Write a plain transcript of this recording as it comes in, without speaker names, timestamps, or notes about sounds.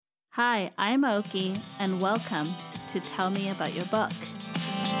Hi, I'm Oki, and welcome to Tell Me About Your Book.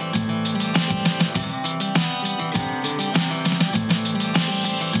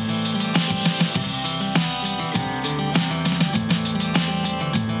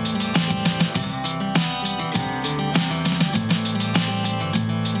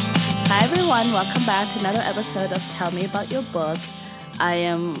 Hi everyone, welcome back to another episode of Tell Me About Your Book. I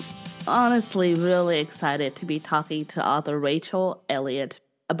am honestly really excited to be talking to author Rachel Elliott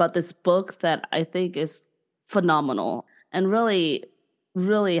about this book that I think is phenomenal and really,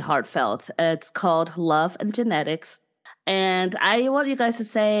 really heartfelt. It's called Love and Genetics. And I want you guys to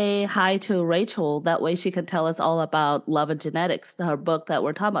say hi to Rachel. That way she can tell us all about Love and Genetics, her book that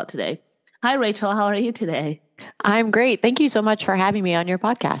we're talking about today. Hi, Rachel. How are you today? I'm great. Thank you so much for having me on your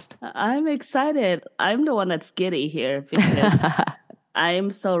podcast. I'm excited. I'm the one that's giddy here because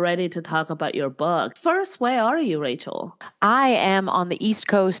I'm so ready to talk about your book. First, where are you, Rachel? I am on the East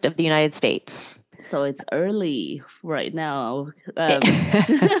Coast of the United States. So it's early right now. I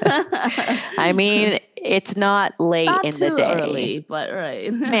mean, it's not late Not in too the day. early, but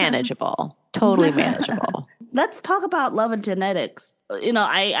right. Manageable. Totally manageable. Let's talk about Love and Genetics. You know,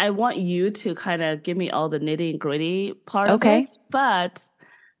 I want you to kind of give me all the nitty and gritty part of it. But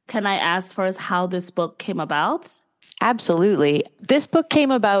can I ask first how this book came about? Absolutely. This book came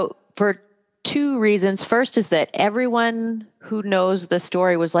about for two reasons. First is that everyone who knows the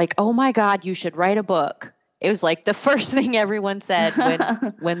story was like, oh my God, you should write a book. It was like the first thing everyone said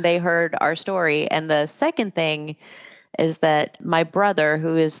when they heard our story. And the second thing is that my brother,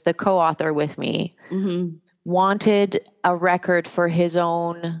 who is the co-author with me, wanted a record for his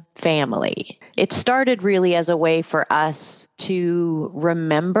own family. It started really as a way for us to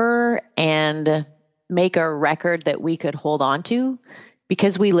remember and make a record that we could hold on to,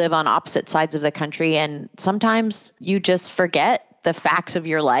 because we live on opposite sides of the country and sometimes you just forget the facts of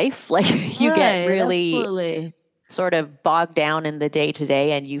your life. Like you get really absolutely sort of bogged down in the day to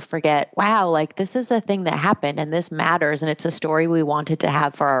day and you forget, wow, like this is a thing that happened and this matters. And it's a story we wanted to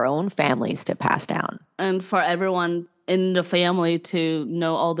have for our own families to pass down. And for everyone in the family to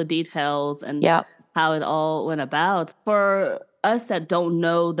know all the details and how it all went about. For us that don't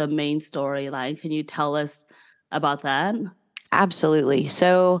know the main storyline, can you tell us about that? Absolutely.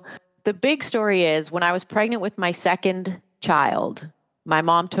 So the big story is when I was pregnant with my second child, my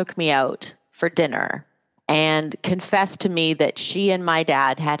mom took me out for dinner and confessed to me that she and my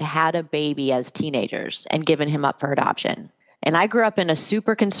dad had had a baby as teenagers and given him up for adoption. And I grew up in a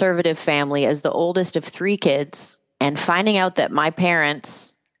super conservative family as the oldest of three kids, and finding out that my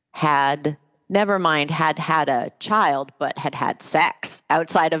parents had had a child, but had sex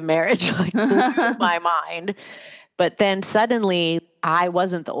outside of marriage, like blew my mind. But then suddenly I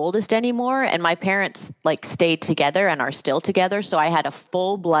wasn't the oldest anymore, and my parents like stayed together and are still together. So I had a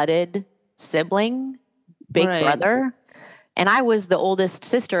full-blooded sibling, big brother, and I was the oldest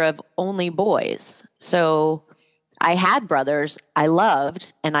sister of only boys. So I had brothers I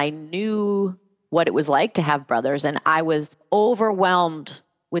loved, and I knew what it was like to have brothers, and I was overwhelmed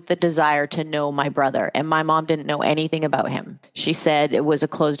with the desire to know my brother. And my mom didn't know anything about him. She said it was a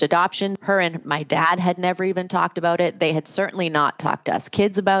closed adoption. Her and my dad had never even talked about it. They had certainly not talked to us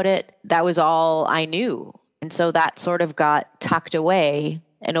kids about it. That was all I knew. And so that sort of got tucked away.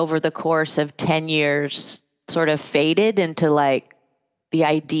 And over the course of 10 years, sort of faded into like the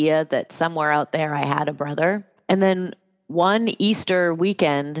idea that somewhere out there I had a brother. And then one Easter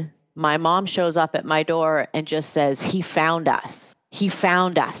weekend, my mom shows up at my door and just says, he found us. He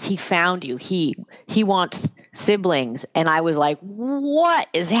found us. He found you. He wants siblings. And I was like, what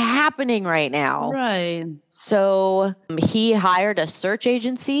is happening right now? Right. So he hired a search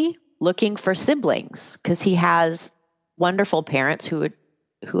agency looking for siblings because he has wonderful parents who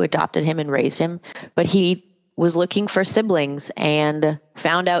adopted him and raised him. But he was looking for siblings and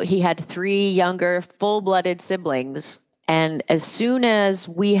found out he had three younger full-blooded siblings. And as soon as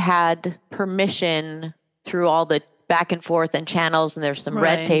we had permission through all the back and forth and channels, and there's some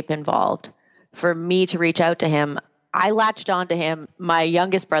red tape involved for me to reach out to him, I latched onto him. My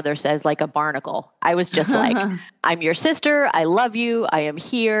youngest brother says like a barnacle. I was just like, I'm your sister. I love you. I am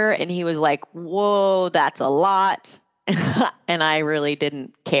here. And he was like, whoa, that's a lot. And I really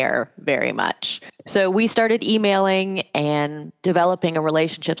didn't care very much. So we started emailing and developing a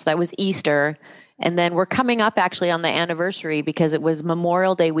relationship. So that was Easter. And then we're coming up actually on the anniversary because it was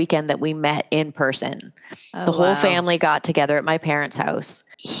Memorial Day weekend that we met in person. The whole family got together at my parents' house.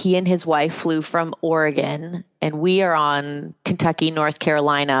 He and his wife flew from Oregon, and we are on Kentucky, North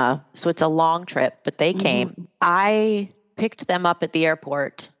Carolina. So it's a long trip, but they came. I picked them up at the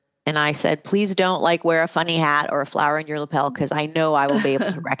airport And I said, please don't like wear a funny hat or a flower in your lapel because I know I will be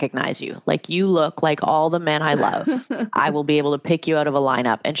able to recognize you. Like you look like all the men I love. I will be able to pick you out of a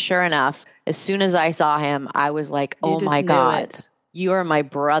lineup. And sure enough, as soon as I saw him, I was like, You oh just my knew God, it. you are my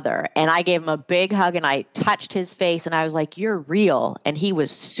brother. And I gave him a big hug and I touched his face and I was like, you're real. And he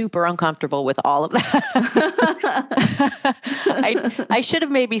was super uncomfortable with all of that. I should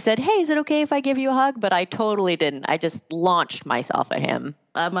have maybe said, hey, is it okay if I give you a hug? But I totally didn't. I just launched myself at him.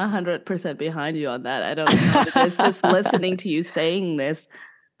 I'm 100% behind you on that. I don't know what it is. Just listening to you saying this,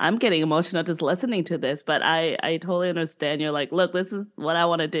 I'm getting emotional just listening to this, but I totally understand. You're like, look, this is what I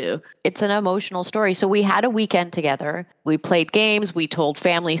want to do. It's an emotional story. So we had a weekend together. We played games, we told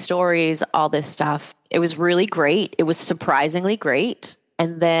family stories, all this stuff. It was really great. It was surprisingly great.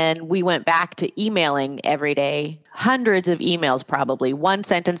 And then we went back to emailing every day, hundreds of emails, probably one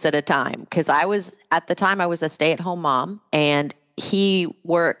sentence at a time. Because at the time, I was a stay-at-home mom and he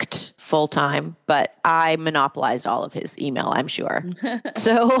worked full time, but I monopolized all of his email, I'm sure.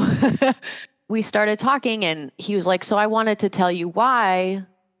 So we started talking and he was like, so I wanted to tell you why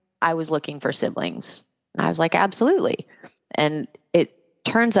I was looking for siblings. And I was like, absolutely. And it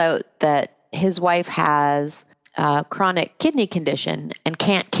turns out that his wife has a chronic kidney condition and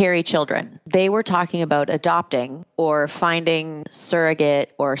can't carry children. They were talking about adopting or finding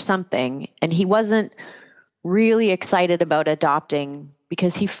surrogate or something. And he wasn't really excited about adopting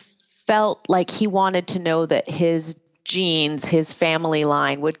because he felt like he wanted to know that his genes, his family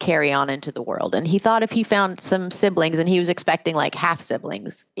line would carry on into the world. And he thought if he found some siblings, and he was expecting like half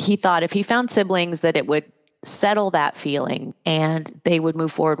siblings, he thought if he found siblings that it would settle that feeling and they would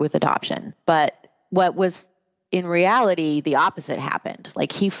move forward with adoption. But what was in reality, the opposite happened.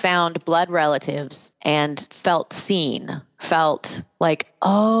 Like he found blood relatives and felt seen, felt like,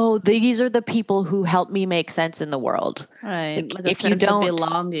 oh, these are the people who helped me make sense in the world. Right. Like a If you sense of don't,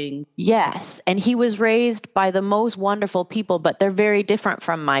 belonging. yes. And he was raised by the most wonderful people, but they're very different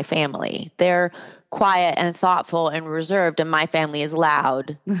from my family. They're quiet and thoughtful and reserved, and my family is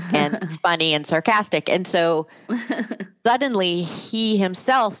loud and funny and sarcastic. And so suddenly he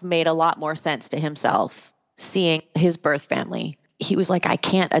himself made a lot more sense to himself seeing his birth family. He was like, I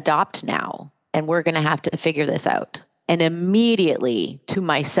can't adopt now, and we're going to have to figure this out. And immediately to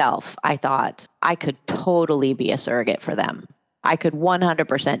myself, I thought I could totally be a surrogate for them. I could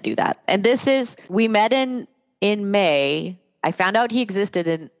 100% do that. And we met in May. I found out he existed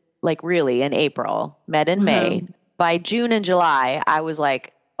in April, met in May. By June and July, I was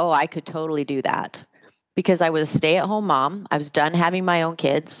like, oh, I could totally do that because I was a stay-at-home mom. I was done having my own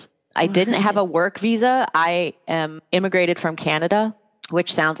kids. I didn't have a work visa. I am immigrated from Canada,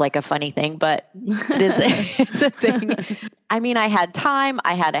 which sounds like a funny thing, but it's a thing. I mean, I had time,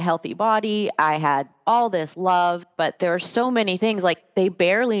 I had a healthy body, I had all this love, but there are so many things. Like they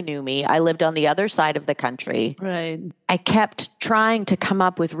barely knew me. I lived on the other side of the country. Right. I kept trying to come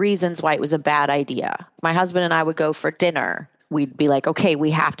up with reasons why it was a bad idea. My husband and I would go for dinner. We'd be like, okay,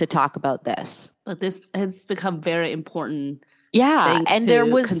 we have to talk about this. But this has become very important. Yeah. And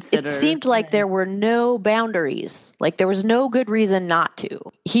consider. It seemed like there were no boundaries. Like there was no good reason not to.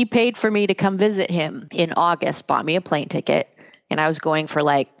 He paid for me to come visit him in August, bought me a plane ticket, and I was going for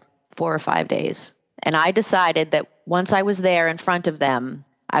like 4 or 5 days. And I decided that once I was there in front of them,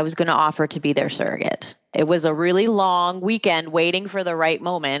 I was going to offer to be their surrogate. It was a really long weekend waiting for the right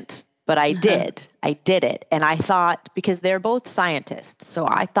moment. But I did. I did it. And I thought, because they're both scientists, so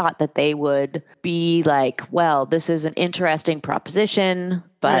I thought that they would be like, well, this is an interesting proposition,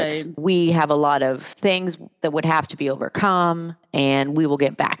 but we have a lot of things that would have to be overcome, and we will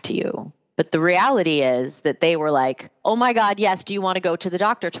get back to you. But the reality is that they were like, oh my God, yes, do you want to go to the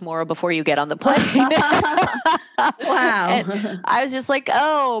doctor tomorrow before you get on the plane? Wow. And I was just like,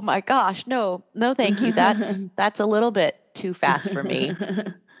 oh my gosh, no, thank you. That's a little bit too fast for me.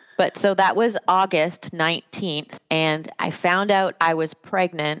 But so that was August 19th, and I found out I was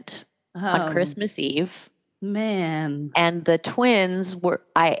pregnant on Christmas Eve. Man. And the twins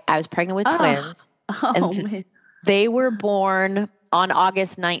I was pregnant with twins. Man. They were born on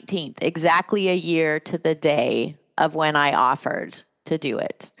August 19th, exactly a year to the day of when I offered to do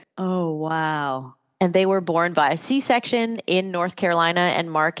it. Oh, wow. And they were born by a C-section in North Carolina,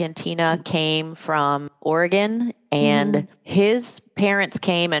 and Mark and Tina came from Oregon, and his parents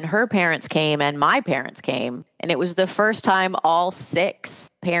came, and her parents came, and my parents came. And it was the first time all 6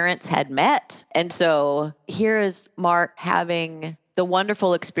 parents had met. And so here is Mark having the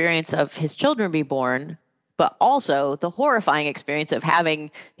wonderful experience of his children be born, but also the horrifying experience of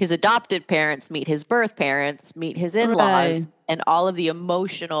having his adopted parents meet his birth parents, meet his in-laws, and all of the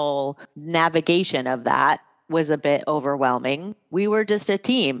emotional navigation of that. was a bit overwhelming. We were just a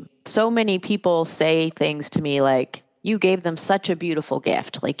team. So many people say things to me like, you gave them such a beautiful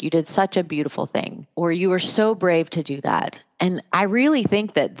gift, like you did such a beautiful thing, or you were so brave to do that. And I really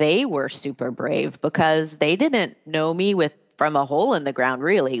think that they were super brave because they didn't know me from a hole in the ground,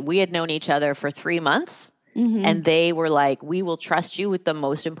 really. We had known each other for 3 months. Mm-hmm. And they were like, we will trust you with the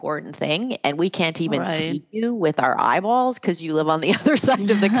most important thing. And we can't even Right. see you with our eyeballs because you live on the other side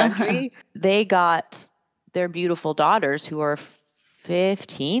of the country. They got their beautiful daughters who are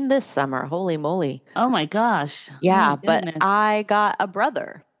 15 this summer. Holy moly. Oh my gosh. Oh my Yeah. But goodness. I got a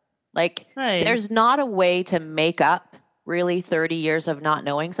brother. Like, Right. there's not a way to make up really 30 years of not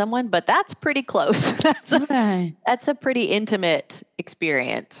knowing someone, but that's pretty close. Right. That's a pretty intimate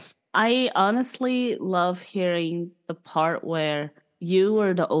experience. I honestly love hearing the part where you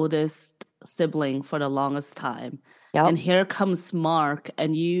were the oldest sibling for the longest time. Yep. And here comes Mark,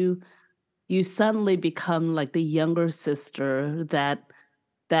 and you suddenly become like the younger sister that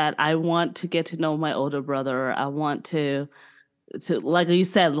I want to get to know my older brother. I want to, like you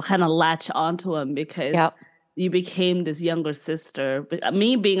said, kind of latch onto him because Yep. you became this younger sister. But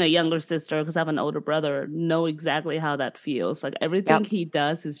me being a younger sister, because I have an older brother, know exactly how that feels. Like everything Yep. he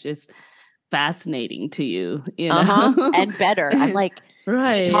does is just fascinating to you, you Uh-huh. know? And better. I'm like, he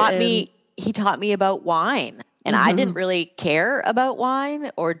Right. taught And me he taught me about wine. And I didn't really care about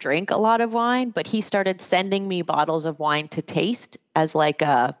wine or drink a lot of wine, but he started sending me bottles of wine to taste as like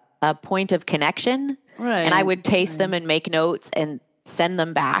a point of connection. And I right. would taste them Right. and make notes and send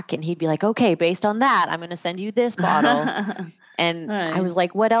them back. And he'd be like, okay, based on that, I'm going to send you this bottle. And I Right. was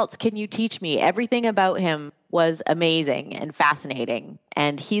like, what else can you teach me? Everything about him was amazing and fascinating.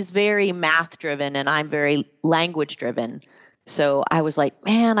 And he's very math driven and I'm very language driven. So I was like,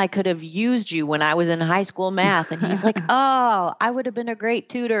 man, I could have used you when I was in high school math. And he's like, oh, I would have been a great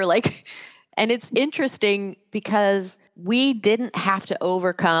tutor. Like, and it's interesting because we didn't have to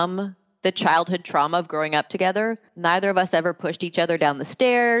overcome the childhood trauma of growing up together. Neither of us ever pushed each other down the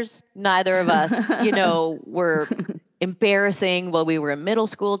stairs. Neither of us, were embarrassing while we were in middle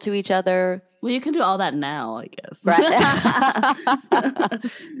school to each other. Well, you can do all that now, I guess. Right.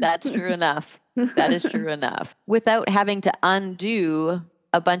 That's true enough. That is true enough. Without having to undo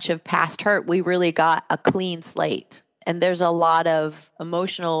a bunch of past hurt, we really got a clean slate. And there's a lot of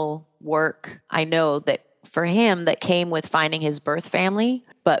emotional work, I know, that for him that came with finding his birth family.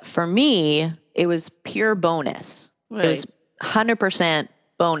 But for me, it was pure bonus. It was Right. 100%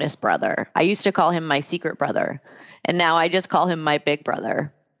 bonus brother. I used to call him my secret brother. And now I just call him my big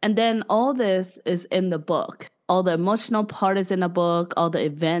brother. And then all this is in the book. All the emotional part is in the book. All the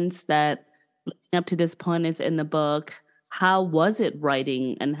events that leading up to this point is in the book. How was it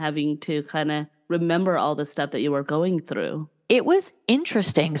writing and having to kind of remember all the stuff that you were going through? It was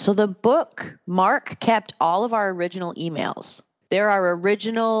interesting. So the book, Mark kept all of our original emails. There are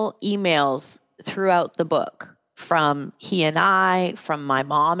original emails throughout the book from he and I, from my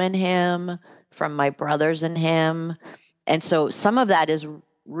mom and him, from my brothers and him. And so some of that is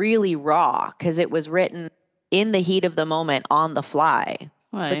really raw because it was written in the heat of the moment on the fly.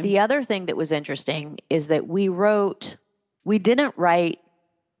 But Right. the other thing that was interesting is that we didn't write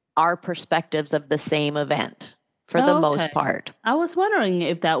our perspectives of the same event for the most part. I was wondering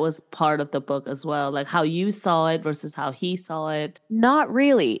if that was part of the book as well, like how you saw it versus how he saw it. Not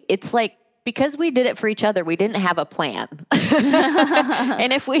really. It's like because we did it for each other, we didn't have a plan.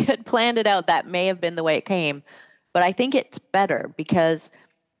 And if we had planned it out, that may have been the way it came. But I think it's better because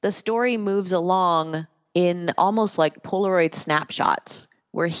the story moves along in almost like Polaroid snapshots,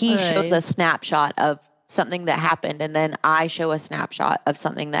 where he shows a snapshot of something that happened, and then I show a snapshot of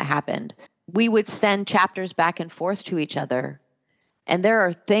something that happened. We would send chapters back and forth to each other. And there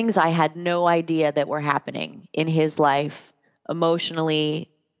are things I had no idea that were happening in his life, emotionally,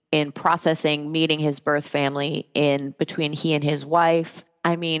 in processing meeting his birth family, in between he and his wife.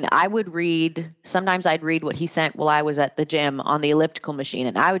 I mean, sometimes I'd read what he sent while I was at the gym on the elliptical machine,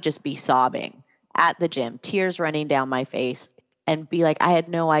 and I would just be sobbing at the gym, tears running down my face, and be like, I had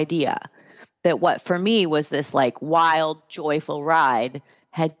no idea that what for me was this like wild, joyful ride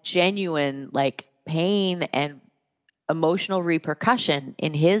had genuine like pain and emotional repercussion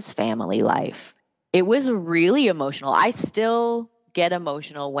in his family life. It was really emotional. I still get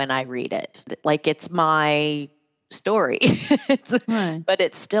emotional when I read it. Like it's my story. Right. But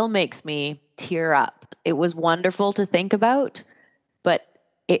it still makes me tear up. It was wonderful to think about, but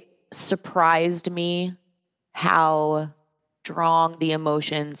it surprised me how strong the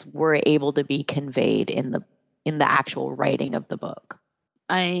emotions were able to be conveyed in the actual writing of the book.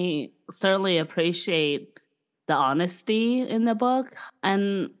 I certainly appreciate the honesty in the book.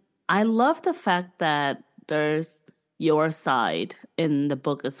 And I love the fact that characters your side in the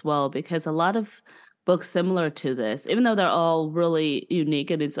book as well, because a lot of books similar to this, even though they're all really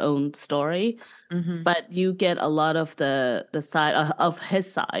unique in its own story, Hmm. but you get a lot of the side of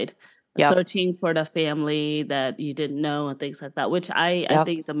his side, Yep. searching for the family that you didn't know and things like that, which I Yep.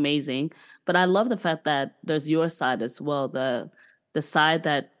 think is amazing. But I love the fact that there's your side as well, the side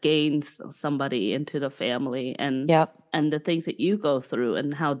that gains somebody into the family, Yep. and the things that you go through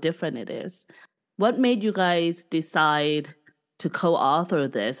and how different it is. What made you guys decide to co-author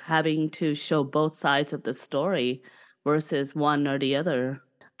this, having to show both sides of the story versus one or the other?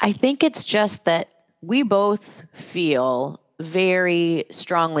 I think it's just that we both feel very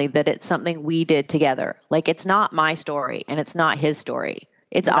strongly that it's something we did together. Like it's not my story and it's not his story.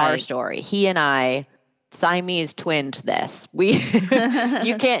 It's our Right. story. He and I Siamese twinned this.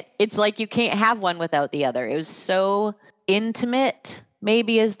 You can't, it's like you can't have one without the other. It was so intimate,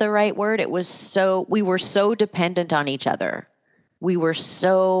 maybe is the right word. We were so dependent on each other. We were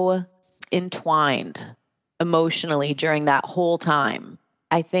so entwined emotionally during that whole time.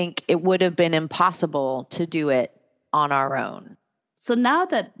 I think it would have been impossible to do it on our own. So now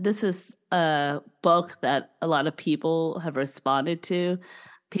that this is a book that a lot of people have responded to,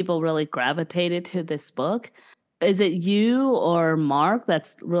 people really gravitated to this book. Is it you or Mark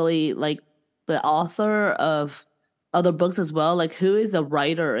that's really like the author of other books as well? Like, who is a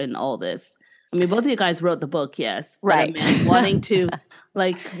writer in all this? I mean, both of you guys wrote the book, yes, but I Right. mean,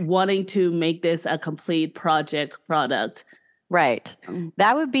 wanting to make this a complete project product. Right.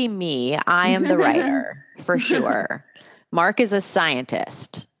 That would be me. I am the writer for sure. Mark is a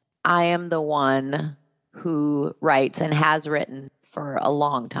scientist. I am the one who writes and has written for a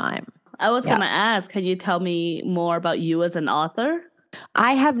long time. I was Yeah. gonna ask, can you tell me more about you as an author?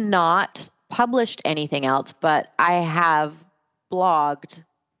 I have not published anything else, but I have blogged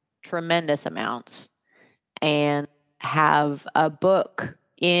tremendous amounts and have a book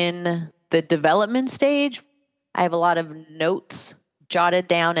in the development stage. I have a lot of notes jotted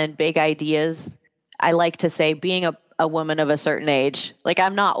down and big ideas. I like to say, being a woman of a certain age, like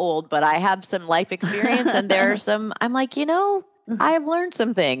I'm not old, but I have some life experience and there are some, I'm like, I have learned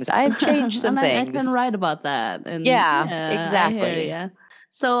some things. I have changed some And I can things. write about that. And Yeah, yeah, I hear exactly. you.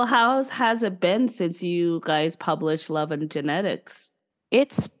 So how has it been since you guys published Love and Genetics?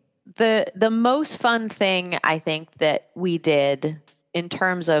 It's the most fun thing I think that we did in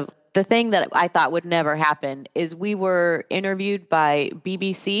terms of the thing that I thought would never happen is we were interviewed by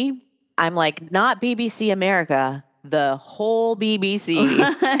BBC. I'm like, not BBC America, the whole BBC.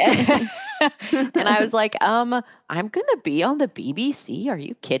 And I was like, I'm gonna be on the BBC. Are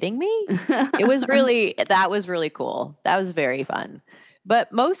you kidding me? That was really cool. That was very fun.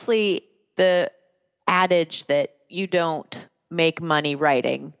 But mostly the adage that you don't make money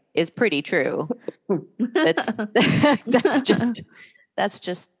writing is pretty true. That's that's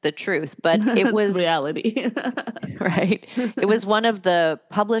just the truth. But it That's was reality. right. It was one of the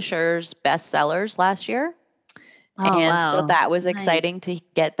publisher's bestsellers last year. Oh, And so wow. that was Nice. exciting to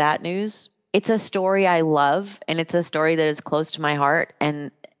get that news. It's a story I love and it's a story that is close to my heart.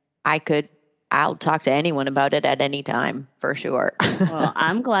 And I'll talk to anyone about it at any time for sure. Well,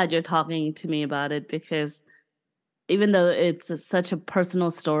 I'm glad you're talking to me about it because even though such a personal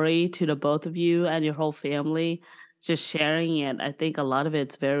story to the both of you and your whole family, just sharing it, I think a lot of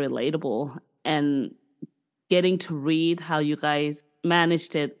it's very relatable. And getting to read how you guys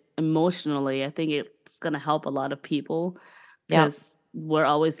managed it emotionally, I think it's going to help a lot of people Yep. because we're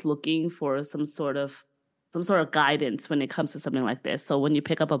always looking for some sort of guidance when it comes to something like this. So when you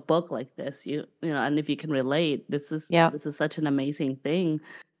pick up a book like this, you know, and if you can relate, this is Yep. this is such an amazing thing.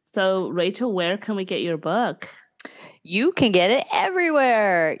 So Rachel, where can we get your book? You can get it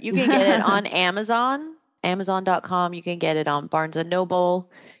everywhere. You can get it on Amazon, amazon.com. You can get it on Barnes and Noble.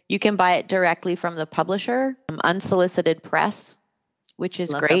 You can buy it directly from the publisher, Unsolicited Press, which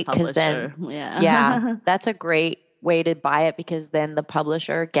is Love that great because then, publisher. yeah, Yeah. that's a great way to buy it because then the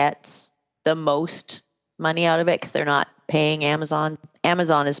publisher gets the most money out of it because they're not paying Amazon.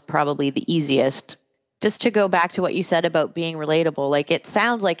 Amazon is probably the easiest. Just to go back to what you said about being relatable, like it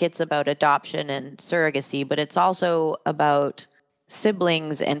sounds like it's about adoption and surrogacy, but it's also about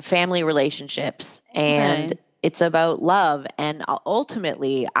siblings and family relationships and Right. it's about love and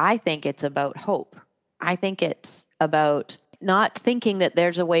ultimately I think it's about hope. I think it's about not thinking that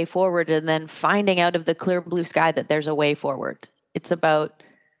there's a way forward and then finding out of the clear blue sky that there's a way forward. It's about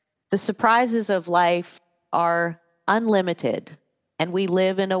the surprises of life are unlimited, and we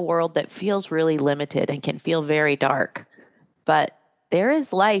live in a world that feels really limited and can feel very dark. But there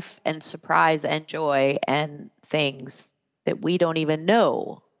is life and surprise and joy and things that we don't even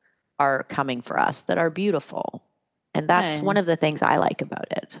know are coming for us that are beautiful. And that's Right. one of the things I like about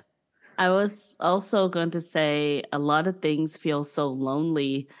it. I was also going to say a lot of things feel so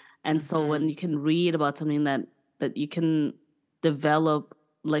lonely. And so when you can read about something that you can develop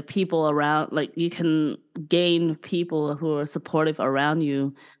like people around, like you can gain people who are supportive around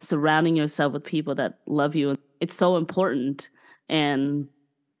you, surrounding yourself with people that love you. It's so important. And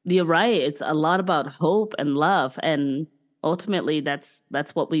you're right. It's a lot about hope and love. And ultimately that's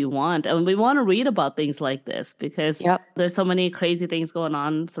what we want. And we want to read about things like this because Yep. there's so many crazy things going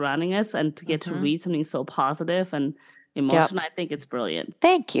on surrounding us, and to get to read something so positive and emotional, I think it's brilliant.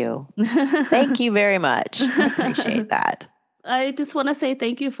 Thank you. Thank you very much. I appreciate that. I just want to say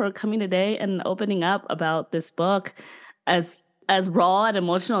thank you for coming today and opening up about this book. As raw and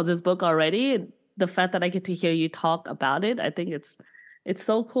emotional as this book already, the fact that I get to hear you talk about it, I think it's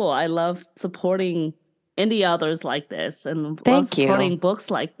so cool. I love supporting indie authors like this and love Thank you. supporting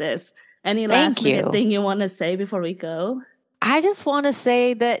books like this. Any last minute thing you want to say before we go? I just want to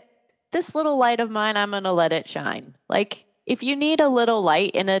say that this little light of mine, I'm going to let it shine. Like, if you need a little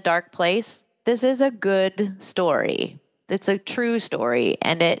light in a dark place, this is a good story. It's a true story,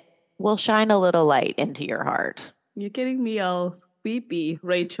 and it will shine a little light into your heart. You're getting me all weepy,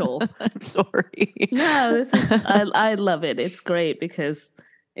 Rachel. I'm sorry. No, this is I love it. It's great because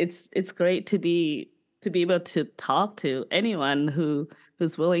it's great to be able to talk to anyone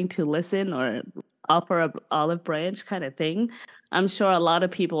who's willing to listen or offer a olive branch kind of thing. I'm sure a lot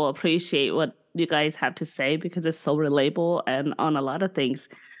of people appreciate what you guys have to say because it's so relatable and on a lot of things.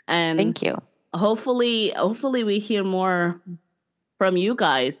 And thank you. Hopefully we hear more from you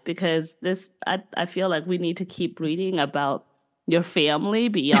guys, because I feel like we need to keep reading about your family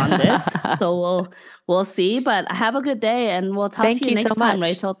beyond this. So we'll see. But have a good day, and we'll talk to you next time,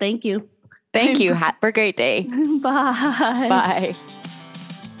 Rachel. Thank you. Thank you. Have a great day. Bye. Bye.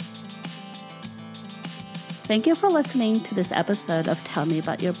 Thank you for listening to this episode of Tell Me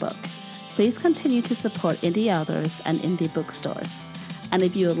About Your Book. Please continue to support indie authors and indie bookstores. And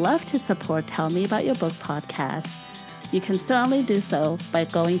if you would love to support Tell Me About Your Book podcast, you can certainly do so by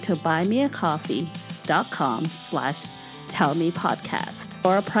going to buymeacoffee.com/tellmepodcast.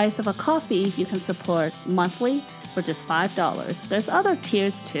 For a price of a coffee, you can support monthly for just $5. There's other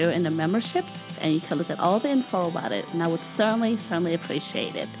tiers too in the memberships, and you can look at all the info about it, and I would certainly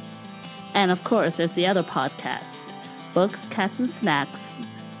appreciate it. And of course, there's the other podcast, Books, Cats, and Snacks,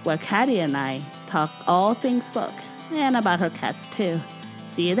 where Caddy and I talk all things book, and about her cats too.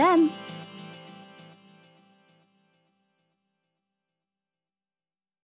 See you then!